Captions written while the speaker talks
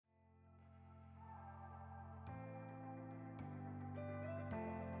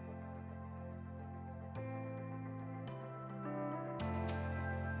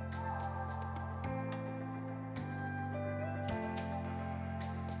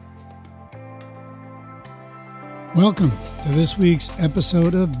Welcome to this week's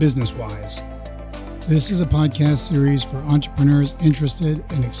episode of Business Wise. This is a podcast series for entrepreneurs interested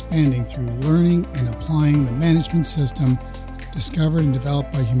in expanding through learning and applying the management system discovered and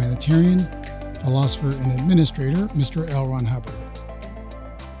developed by humanitarian, philosopher, and administrator, Mr. L. Ron Hubbard.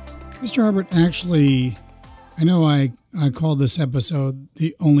 Mr. Hubbard actually, I know I called this episode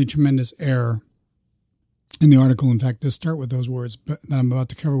The Only Tremendous Error in the article. In fact, let's start with those words that I'm about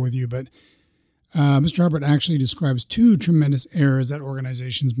to cover with you, but Mr. Hubbard actually describes two tremendous errors that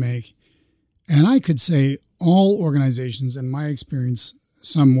organizations make. And I could say all organizations, in my experience,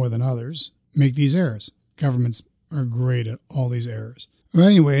 some more than others, make these errors. Governments are great at all these errors. But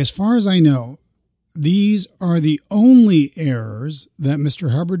anyway, as far as I know, these are the only errors that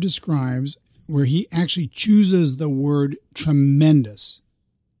Mr. Hubbard describes where he actually chooses the word tremendous.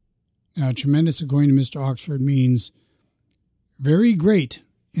 Now, tremendous, according to Mr. Oxford, means very great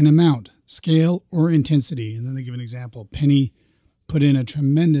in amount, scale, or intensity. And then they give an example. Penny put in a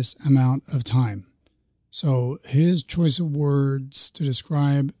tremendous amount of time. So his choice of words to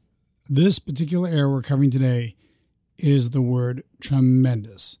describe this particular error we're covering today is the word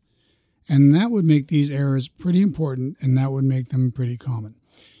tremendous. And that would make these errors pretty important, and that would make them pretty common.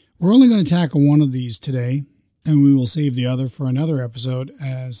 We're only going to tackle one of these today, and we will save the other for another episode,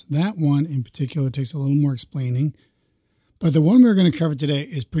 as that one in particular takes a little more explaining. But the one we're going to cover today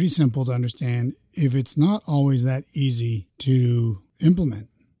is pretty simple to understand if it's not always that easy to implement.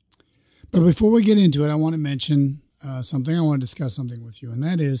 But before we get into it, I want to mention something. I want to discuss something with you, and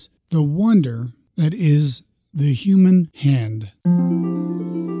that is the wonder that is the human hand.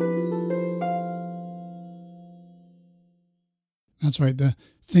 That's right, the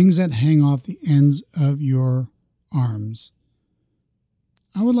things that hang off the ends of your arms.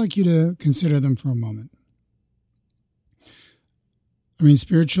 I would like you to consider them for a moment. I mean,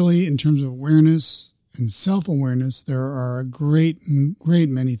 spiritually, in terms of awareness and self-awareness, there are a great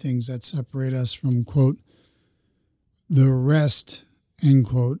many things that separate us from, quote, the rest, end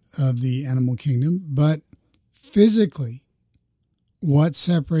quote, of the animal kingdom. But physically, what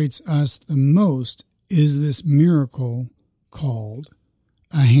separates us the most is this miracle called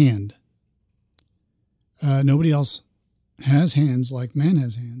a hand. Nobody else has hands like man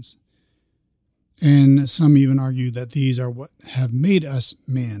has hands. And some even argue that these are what have made us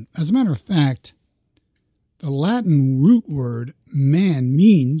man. As a matter of fact, the Latin root word man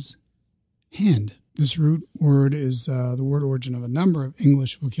means hand. This root word is the word origin of a number of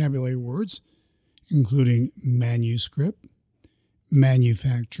English vocabulary words, including manuscript,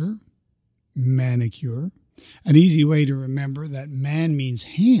 manufacture, manicure. An easy way to remember that man means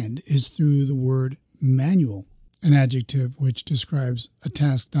hand is through the word manual, an adjective which describes a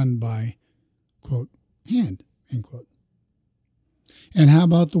task done by, quote, hand, end quote. And how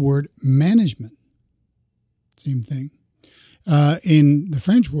about the word management? Same thing. In the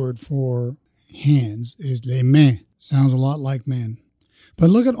French word for hands is les mains. Sounds a lot like man. But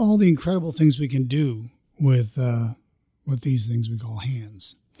look at all the incredible things we can do with these things we call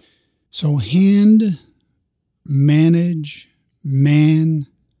hands. So hand, manage, man,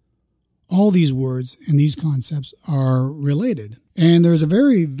 all these words and these concepts are related. And there's a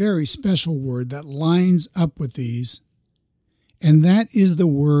very, very special word that lines up with these, and that is the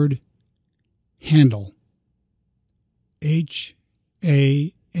word handle. Handle.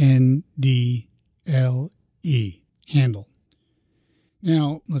 Handle.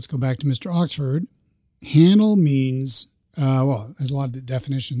 Now, let's go back to Mr. Oxford. Handle means, there's a lot of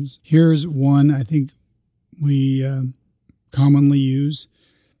definitions. Here's one I think we commonly use,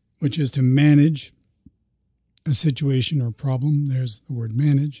 which is to manage a situation or problem. There's the word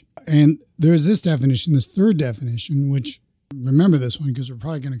manage. And there's this definition, this third definition, which, remember this one because we're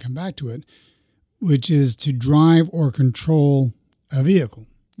probably going to come back to it, which is to drive or control a vehicle.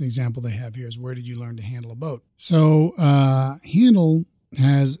 The example they have here is, where did you learn to handle a boat? So handle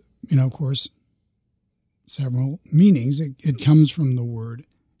has, of course, several meanings. It comes from the word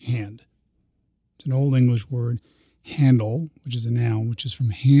hand. It's an Old English word. Handle, which is a noun, which is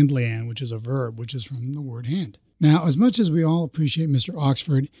from handlean, which is a verb, which is from the word hand. Now, as much as we all appreciate Mr.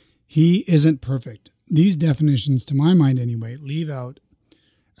 Oxford, he isn't perfect. These definitions, to my mind anyway, leave out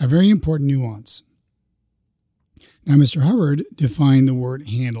a very important nuance. Now, Mr. Hubbard defined the word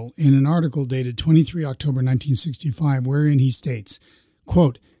handle in an article dated 23 October 1965, wherein he states,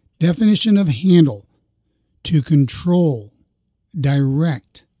 quote, definition of handle, to control,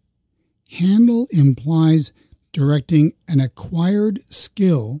 direct. Handle implies directing an acquired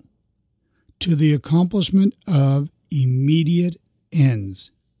skill to the accomplishment of immediate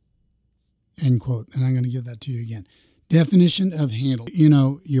ends. End quote. And I'm going to give that to you again. Definition of handle.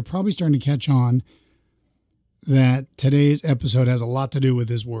 You're probably starting to catch on that today's episode has a lot to do with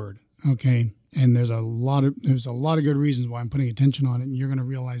this word, okay? And there's a lot of good reasons why I'm putting attention on it, and you're going to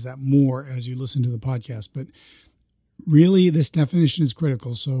realize that more as you listen to the podcast. But really, this definition is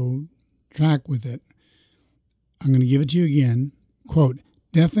critical, so track with it. I'm going to give it to you again. Quote,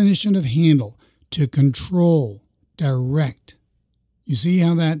 definition of handle, to control, direct. You see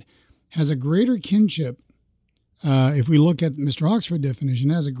how that has a greater kinship, if we look at Mr. Oxford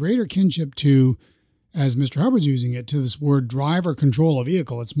definition, it has a greater kinship to, as Mr. Hubbard's using it, to this word drive or control a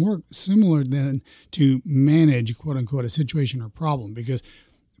vehicle. It's more similar than to manage, quote unquote, a situation or problem, because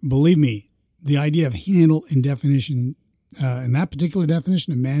believe me, the idea of handle in definition, in that particular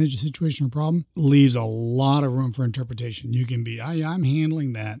definition, to manage a situation or problem, leaves a lot of room for interpretation. You can be, I'm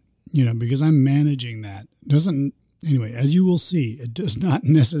handling that, because I'm managing that. Anyway, as you will see, it does not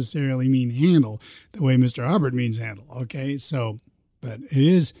necessarily mean handle the way Mr. Hubbard means handle, okay? But it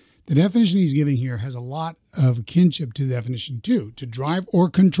is, the definition he's giving here has a lot of kinship to the definition 2, to drive or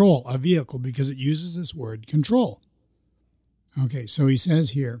control a vehicle, because it uses this word control. Okay, so he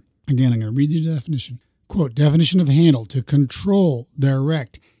says here, again, I'm going to read you the definition. Quote, definition of handle, to control,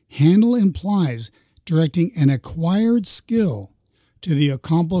 direct. Handle implies directing an acquired skill to the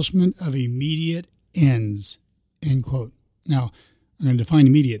accomplishment of immediate ends, end quote. Now, I'm going to define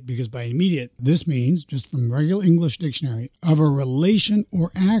immediate, because by immediate, this means, just from regular English dictionary, of a relation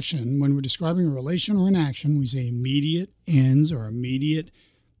or action. When we're describing a relation or an action, we say immediate ends or immediate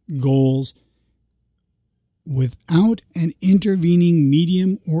goals without an intervening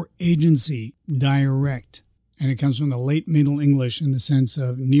medium or agency, direct. And it comes from the late Middle English in the sense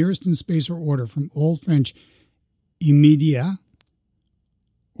of nearest in space or order, from Old French immedia,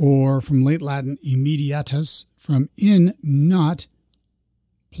 or from late Latin immediatus, from in, not,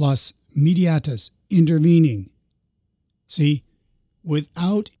 plus mediatus, intervening. See,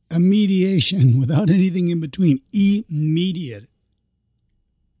 without a mediation, without anything in between, immediate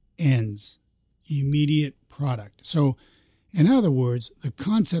ends, immediate product. So, in other words, the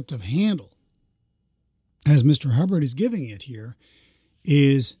concept of handle, as Mr. Hubbard is giving it here,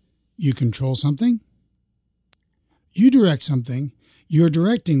 is you control something, you direct something, you're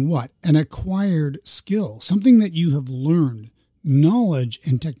directing what? An acquired skill, something that you have learned, knowledge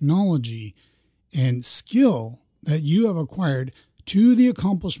and technology and skill that you have acquired to the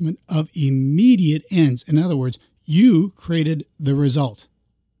accomplishment of immediate ends. In other words, you created the result.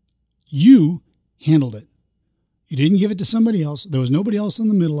 You handled it. You didn't give it to somebody else. There was nobody else in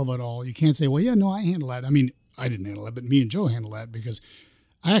the middle of it all. You can't say, well, yeah, no, I handled that. I mean, I didn't handle it, but me and Joe handled that, because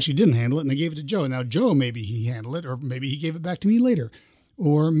I actually didn't handle it and I gave it to Joe. Now, Joe, maybe he handled it, or maybe he gave it back to me later.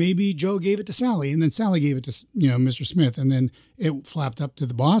 Or maybe Joe gave it to Sally, and then Sally gave it to, Mr. Smith, and then it flapped up to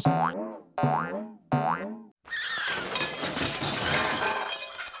the boss.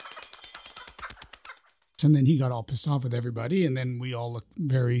 And then he got all pissed off with everybody, and then we all looked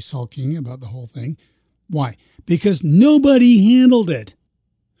very sulking about the whole thing. Why? Because nobody handled it.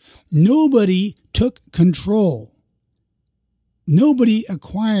 Nobody took control. Nobody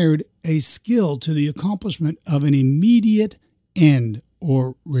acquired a skill to the accomplishment of an immediate end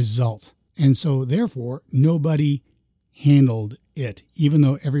or result. And so, therefore, nobody handled it, even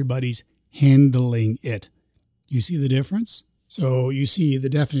though everybody's handling it. You see the difference? So you see the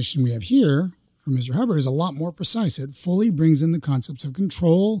definition we have here from Mr. Hubbard is a lot more precise. It fully brings in the concepts of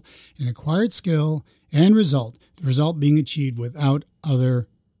control and acquired skill and result, the result being achieved without other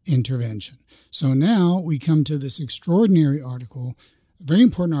intervention. So now we come to this extraordinary article, a very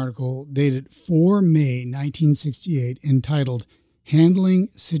important article dated 4 May 1968, entitled Handling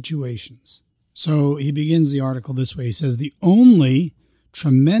Situations. So he begins the article this way. He says, the only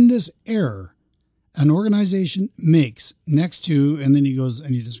tremendous error an organization makes next to, and then he goes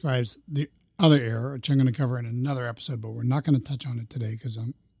and he describes the other error, which I'm going to cover in another episode, but we're not going to touch on it today because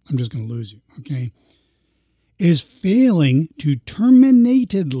I'm just going to lose you, okay, is failing to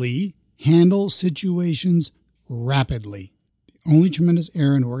terminatedly handle situations rapidly. The only tremendous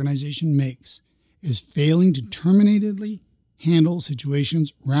error an organization makes is failing to terminatedly handle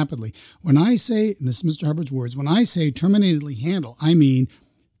situations rapidly. When I say, and this is Mr. Hubbard's words, when I say terminatedly handle, I mean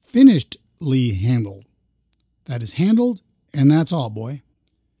finishedly handled. That is handled, and that's all, boy.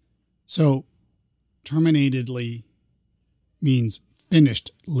 So terminatedly means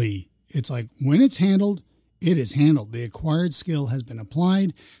finishedly. It's like when it's handled, it is handled. The acquired skill has been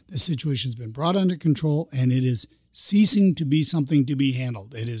applied, the situation has been brought under control, and it is ceasing to be something to be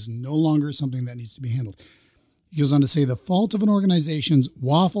handled. It is no longer something that needs to be handled. He goes on to say the fault of an organization's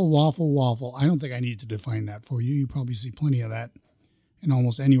waffle. I don't think I need to define that for you. You probably see plenty of that in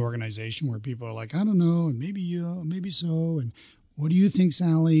almost any organization where people are like, I don't know, and maybe so, and what do you think,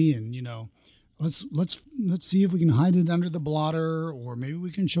 Sally? And, let's see if we can hide it under the blotter, or maybe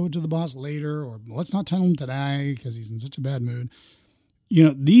we can show it to the boss later, or let's not tell him today because he's in such a bad mood.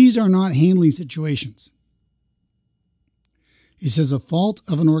 These are not handling situations. He says, a fault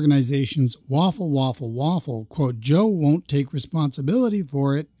of an organization's waffle, quote, Joe won't take responsibility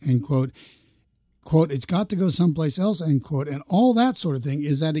for it, end quote, it's got to go someplace else, end quote, and all that sort of thing,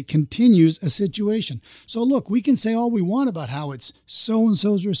 is that it continues a situation. So look, we can say all we want about how it's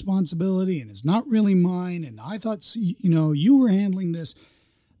so-and-so's responsibility and it's not really mine, and I thought, you were handling this.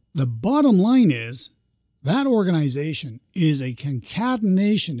 The bottom line is that organization is a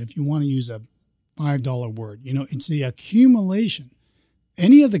concatenation, if you want to use a $5 word. It's the accumulation.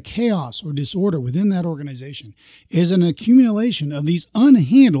 Any of the chaos or disorder within that organization is an accumulation of these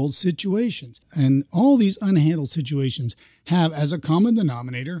unhandled situations. And all these unhandled situations have as a common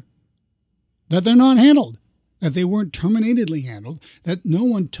denominator that they're not handled, that they weren't terminatedly handled, that no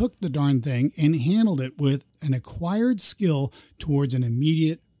one took the darn thing and handled it with an acquired skill towards an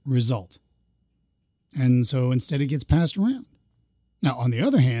immediate result. And so instead it gets passed around. Now, on the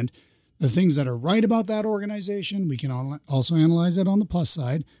other hand, the things that are right about that organization, we can also analyze that on the plus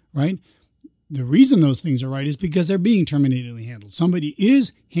side, right? The reason those things are right is because they're being terminatedly handled. Somebody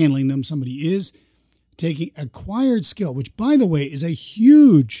is handling them. Somebody is taking acquired skill, which, by the way, is a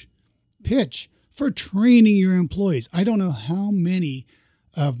huge pitch for training your employees. I don't know how many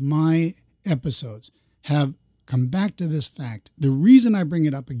of my episodes have come back to this fact. The reason I bring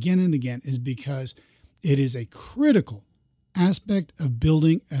it up again and again is because it is a critical aspect of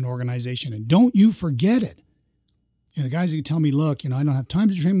building an organization. And don't you forget it. The guys who tell me, look, I don't have time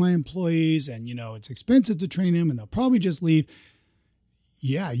to train my employees, and, it's expensive to train them, and they'll probably just leave.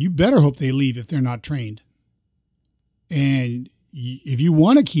 Yeah, you better hope they leave if they're not trained. And if you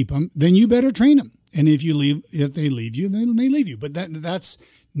want to keep them, then you better train them. And if they leave you, then they leave you. But that's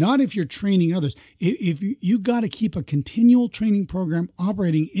not if you're training others. If you got to keep a continual training program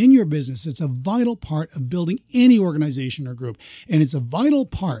operating in your business. It's a vital part of building any organization or group. And it's a vital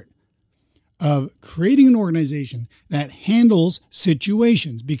part of creating an organization that handles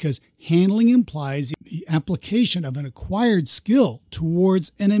situations, because handling implies the application of an acquired skill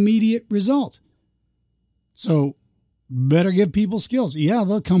towards an immediate result. So better give people skills. Yeah,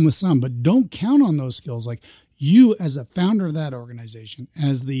 they'll come with some, but don't count on those skills. Like, you as a founder of that organization,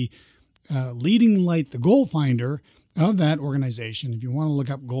 as the leading light, the goal finder of that organization. If you want to look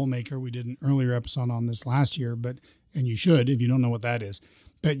up Goal Maker, we did an earlier episode on this last year, and you should if you don't know what that is.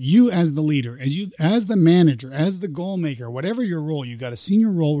 But you as the leader, as the manager, as the goal maker, whatever your role, you've got a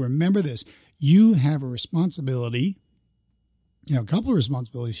senior role. Remember this: you have a responsibility. A couple of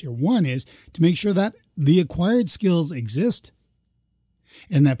responsibilities here. One is to make sure that the acquired skills exist,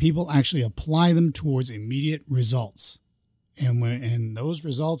 and that people actually apply them towards immediate results. And those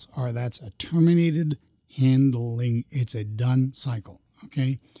results that's a terminated handling. It's a done cycle.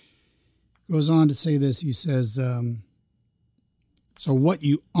 Okay. Goes on to say this. He says, so what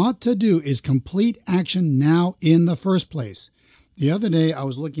you ought to do is complete action now in the first place. The other day, I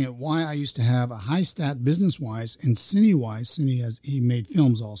was looking at why I used to have a high stat business-wise and cine-wise. Cine, he made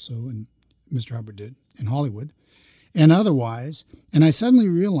films also, and Mr. Hubbard did, in Hollywood, and otherwise. And I suddenly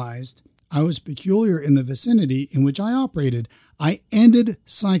realized I was peculiar in the vicinity in which I operated. I ended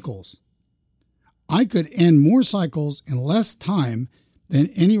cycles. I could end more cycles in less time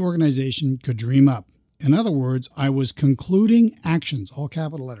than any organization could dream up. In other words, I was concluding actions, all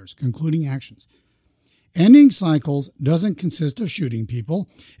capital letters, concluding actions. Ending cycles doesn't consist of shooting people.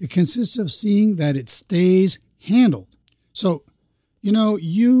 It consists of seeing that it stays handled. So, if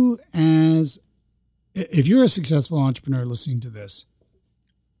you're a successful entrepreneur listening to this,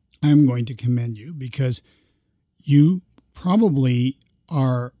 I'm going to commend you, because you probably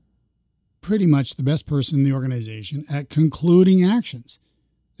are pretty much the best person in the organization at concluding actions.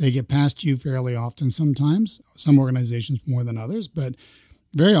 They get past you fairly often sometimes, some organizations more than others, but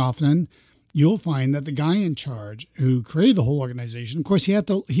very often you'll find that the guy in charge who created the whole organization, of course, he had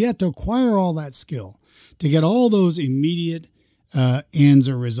to acquire all that skill to get all those immediate ends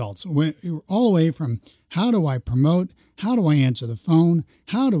or results. All the way from how do I promote, how do I answer the phone,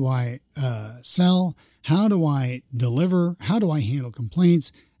 how do I sell, how do I deliver, how do I handle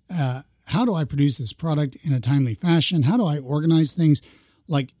complaints, how do I produce this product in a timely fashion, how do I organize things.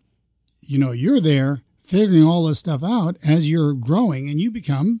 Like, you're there figuring all this stuff out as you're growing, and you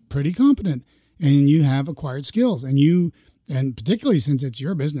become pretty competent, and you have acquired skills, and particularly since it's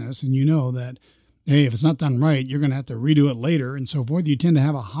your business, and that, hey, if it's not done right, you're going to have to redo it later and so forth. You tend to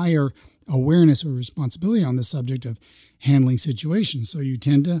have a higher awareness or responsibility on the subject of handling situations. So you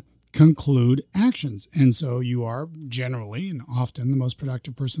tend to conclude actions. And so you are generally and often the most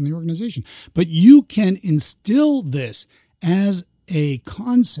productive person in the organization. But you can instill this as a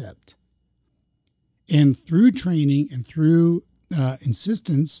concept, and through training and through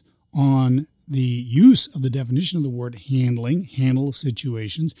insistence on the use of the definition of the word handle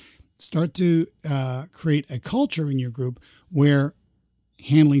situations, start to create a culture in your group where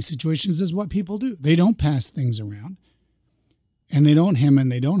handling situations is what people do. They don't pass things around, and they don't hem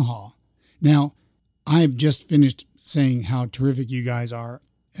and they don't haw. Now, I've just finished saying how terrific you guys are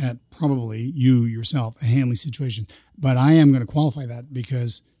at, probably you yourself, a handling situation. But I am going to qualify that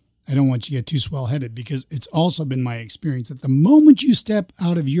because I don't want you to get too swell-headed, because it's also been my experience that the moment you step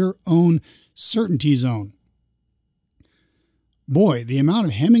out of your own certainty zone, boy, the amount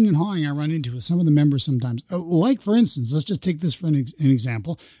of hemming and hawing I run into with some of the members sometimes. Like, for instance, let's just take this for an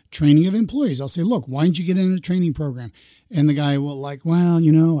example, training of employees. I'll say, look, why didn't you get in a training program? And the guy will I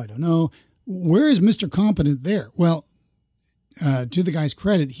don't know. Where is Mr. Competent there? Well, to the guy's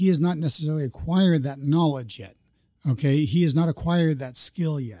credit, he has not necessarily acquired that knowledge yet. Okay, he has not acquired that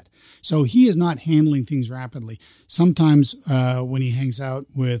skill yet. So he is not handling things rapidly. Sometimes when he hangs out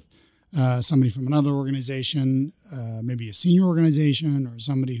with somebody from another organization, maybe a senior organization, or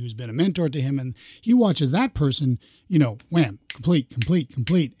somebody who's been a mentor to him, and he watches that person, wham,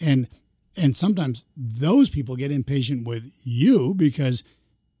 complete. And sometimes those people get impatient with you because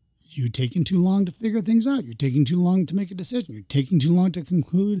you're taking too long to figure things out. You're taking too long to make a decision. You're taking too long to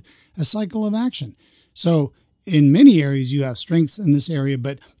conclude a cycle of action. So in many areas, you have strengths in this area,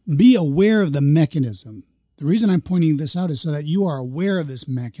 but be aware of the mechanism. The reason I'm pointing this out is so that you are aware of this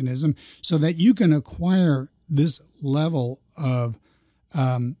mechanism, so that you can acquire this level of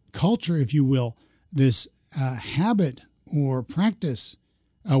culture, if you will, this habit or practice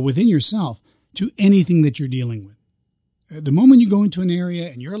within yourself to anything that you're dealing with. The moment you go into an area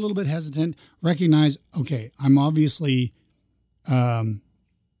and you're a little bit hesitant, recognize, okay, I'm obviously,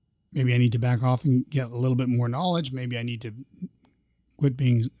 maybe I need to back off and get a little bit more knowledge. Maybe I need to quit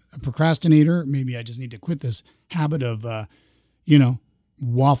being a procrastinator. Maybe I just need to quit this habit of,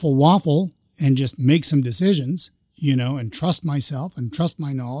 waffle and just make some decisions, and trust myself and trust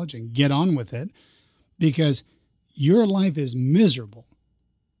my knowledge and get on with it, because your life is miserable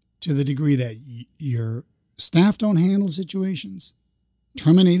to the degree that your staff don't handle situations,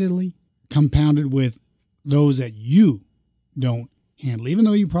 terminatedly, compounded with those that you don't handle, even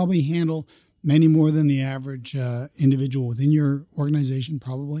though you probably handle many more than the average individual within your organization,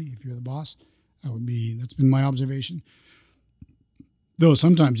 probably, if you're the boss. That's been my observation. Though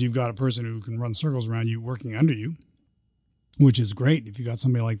sometimes you've got a person who can run circles around you working under you, which is great. If you got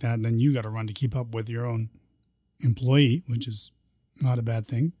somebody like that, then you got to run to keep up with your own employee, which is not a bad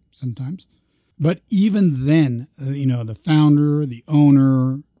thing sometimes. But even then, the founder, the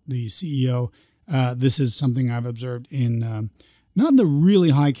owner, the CEO, this is something I've observed in not the really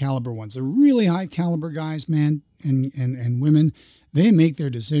high caliber ones. The really high caliber guys, man, and women, they make their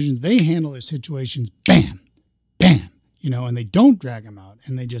decisions. They handle their situations, bam, and they don't drag them out.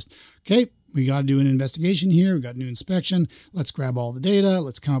 And they just, okay, we got to do an investigation here. We got a new inspection. Let's grab all the data.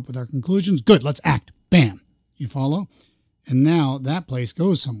 Let's come up with our conclusions. Good, let's act. Bam. You follow? And now that place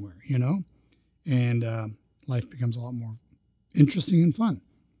goes somewhere, and life becomes a lot more interesting and fun.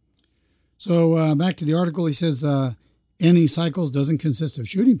 So back to the article, he says, ending cycles doesn't consist of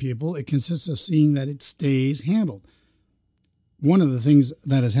shooting people. It consists of seeing that it stays handled. One of the things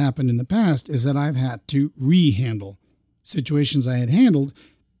that has happened in the past is that I've had to re-handle situations I had handled,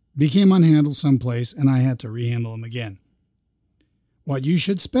 became unhandled someplace, and I had to re-handle them again. What you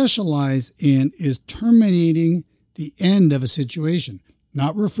should specialize in is terminating the end of a situation,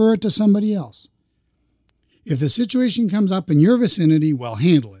 not refer it to somebody else. If the situation comes up in your vicinity, well,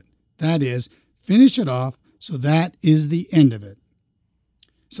 handle it. That is, finish it off, so that is the end of it.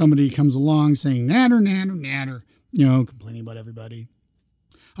 Somebody comes along saying, natter, complaining about everybody.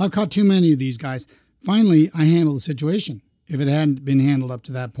 I've caught too many of these guys. Finally, I handled the situation. If it hadn't been handled up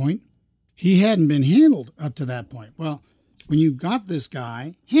to that point, he hadn't been handled up to that point. Well, when you've got this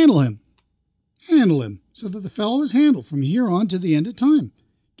guy, handle him so that the fellow is handled from here on to the end of time.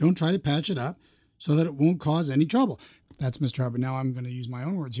 Don't try to patch it up so that it won't cause any trouble. That's Mr. Hubbard. Now I'm going to use my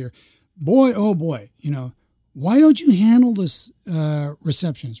own words here. Boy, oh boy, why don't you handle this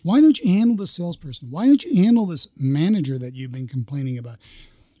receptionist? Why don't you handle this salesperson? Why don't you handle this manager that you've been complaining about?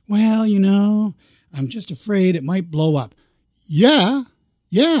 Well, I'm just afraid it might blow up. Yeah,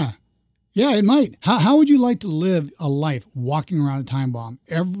 it might. How would you like to live a life walking around a time bomb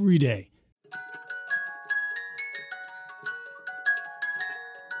every day?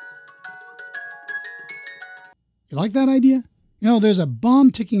 You like that idea? There's a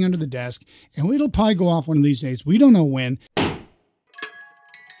bomb ticking under the desk, and it'll probably go off one of these days. We don't know when.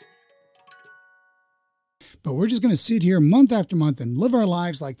 But we're just going to sit here month after month and live our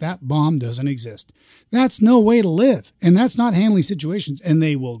lives like that bomb doesn't exist. That's no way to live. And that's not handling situations. And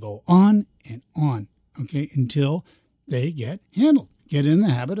they will go on and on, okay, until they get handled. Get in the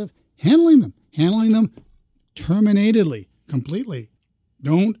habit of handling them terminatedly, completely.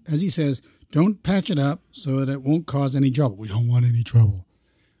 Don't, as he says, don't patch it up so that it won't cause any trouble. We don't want any trouble.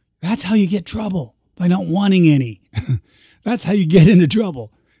 That's how you get trouble, by not wanting any. That's how you get into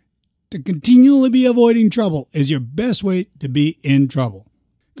trouble. To continually be avoiding trouble is your best way to be in trouble.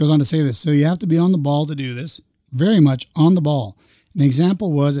 Goes on to say this. So you have to be on the ball to do this. Very much on the ball. An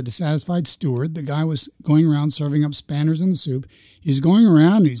example was a dissatisfied steward. The guy was going around serving up spanners in the soup. He's going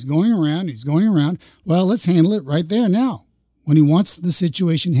around. Well, let's handle it right there now. When he wants the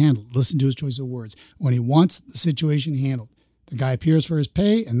situation handled, listen to his choice of words. When he wants the situation handled, the guy appears for his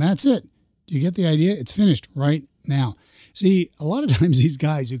pay, and that's it. Do you get the idea? It's finished right now. See, a lot of times these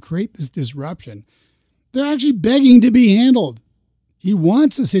guys who create this disruption, they're actually begging to be handled. He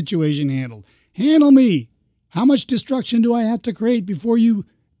wants a situation handled. Handle me. How much destruction do I have to create before you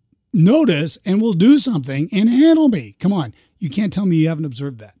notice and will do something and handle me? Come on. You can't tell me you haven't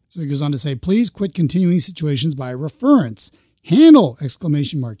observed that. So he goes on to say, please quit continuing situations by reference. Handle, !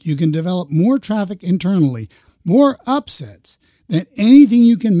 You can develop more traffic internally, more upsets than anything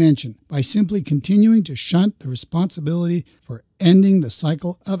you can mention by simply continuing to shunt the responsibility for ending the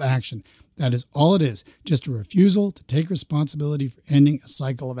cycle of action. That is all it is, just a refusal to take responsibility for ending a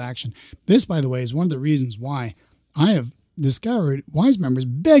cycle of action. This, by the way, is one of the reasons why I have discovered wise members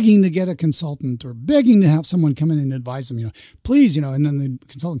begging to get a consultant or begging to have someone come in and advise them, please, and then the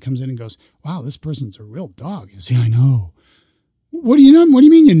consultant comes in and goes, wow, this person's a real dog. You see, I know. What do you know? What do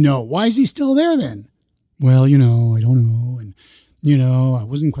you mean you know? Why is he still there then? Well, I don't know. And, I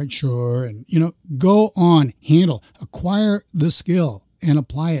wasn't quite sure. And, go on, handle, acquire the skill and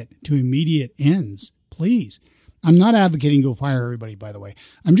apply it to immediate ends, please. I'm not advocating go fire everybody, by the way.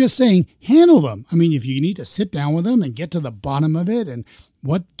 I'm just saying handle them. I mean, if you need to sit down with them and get to the bottom of it and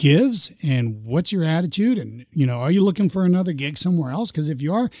what gives and what's your attitude and, are you looking for another gig somewhere else? Because if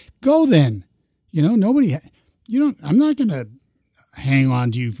you are, go then. I'm not going to hang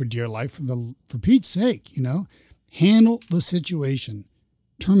on to you for dear life for Pete's sake, Handle the situation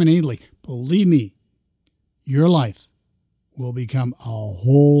terminately. Believe me, your life will become a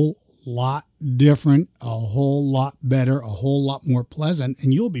whole lot different, a whole lot better, a whole lot more pleasant,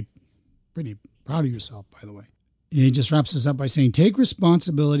 and you'll be pretty proud of yourself, by the way. And he just wraps this up by saying, take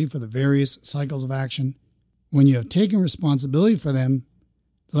responsibility for the various cycles of action. When you have taken responsibility for them,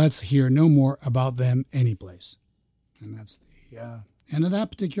 let's hear no more about them anyplace. And that's the end of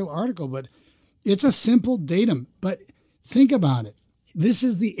that particular article, but it's a simple datum, but think about it. This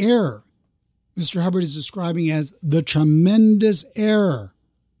is the error Mr. Hubbard is describing as the tremendous error.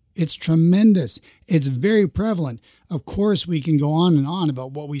 It's tremendous. It's very prevalent. Of course, we can go on and on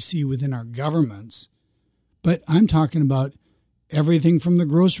about what we see within our governments, but I'm talking about everything from the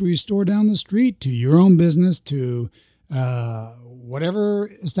grocery store down the street to your own business to whatever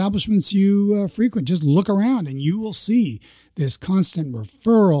establishments you frequent. Just look around and you will see this constant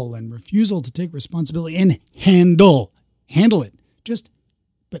referral and refusal to take responsibility and handle it.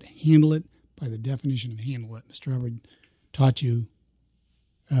 But handle it by the definition of handle it Mr. Hubbard taught you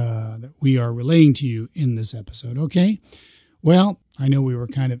that we are relaying to you in this episode. Okay. Well, I know we were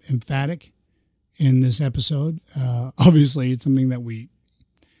kind of emphatic in this episode. Obviously, it's something that we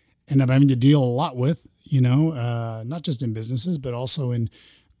end up having to deal a lot with, not just in businesses, but also in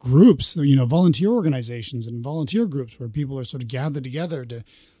groups, volunteer organizations and volunteer groups where people are sort of gathered together to,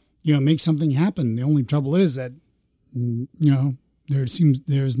 make something happen. The only trouble is that,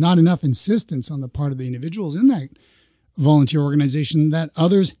 there's not enough insistence on the part of the individuals in that volunteer organization that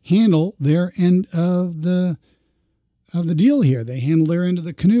others handle their end of the deal here. They handle their end of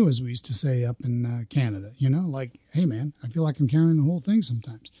the canoe, as we used to say up in Canada, like, hey man, I feel like I'm carrying the whole thing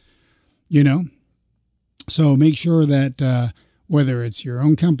sometimes, So make sure that, whether it's your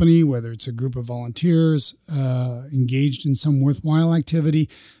own company, whether it's a group of volunteers engaged in some worthwhile activity,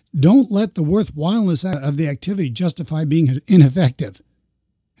 don't let the worthwhileness of the activity justify being ineffective.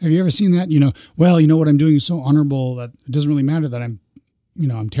 Have you ever seen that? What I'm doing is so honorable that it doesn't really matter that I'm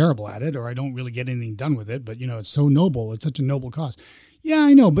terrible at it or I don't really get anything done with it, but, it's so noble. It's such a noble cause. Yeah,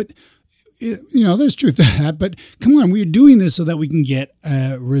 I know, but, there's truth to that. But come on, we're doing this so that we can get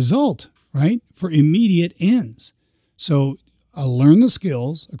a result, right, for immediate ends. So learn the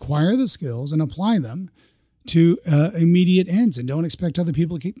skills, acquire the skills, and apply them to immediate ends. And don't expect other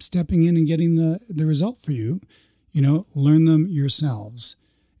people to keep stepping in and getting the result for you. learn them yourselves.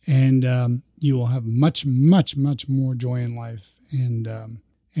 And you will have much, much, much more joy in life.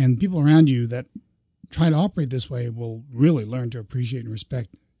 And people around you that try to operate this way will really learn to appreciate and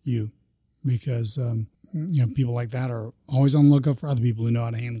respect you, because people like that are always on the lookout for other people who know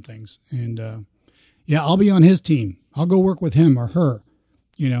how to handle things. And I'll be on his team. I'll go work with him or her.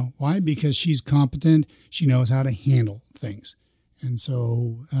 Why? Because she's competent. She knows how to handle things. And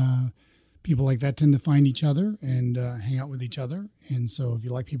so people like that tend to find each other and hang out with each other. And so if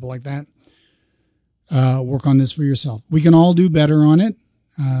you like people like that, work on this for yourself. We can all do better on it.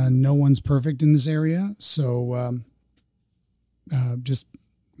 No one's perfect in this area. So just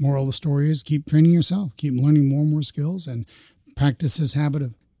moral of the story is keep training yourself, keep learning more and more skills, and practice this habit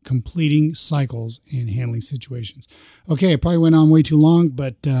of completing cycles and handling situations. Okay, I probably went on way too long,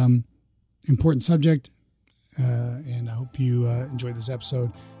 but important subject. And I hope you enjoyed this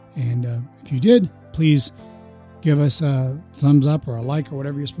episode. And if you did, please give us a thumbs up or a like or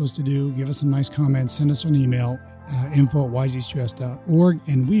whatever you're supposed to do. Give us some nice comments. Send us an email, info@wiseeastus.org,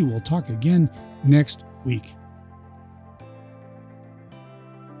 and we will talk again next week.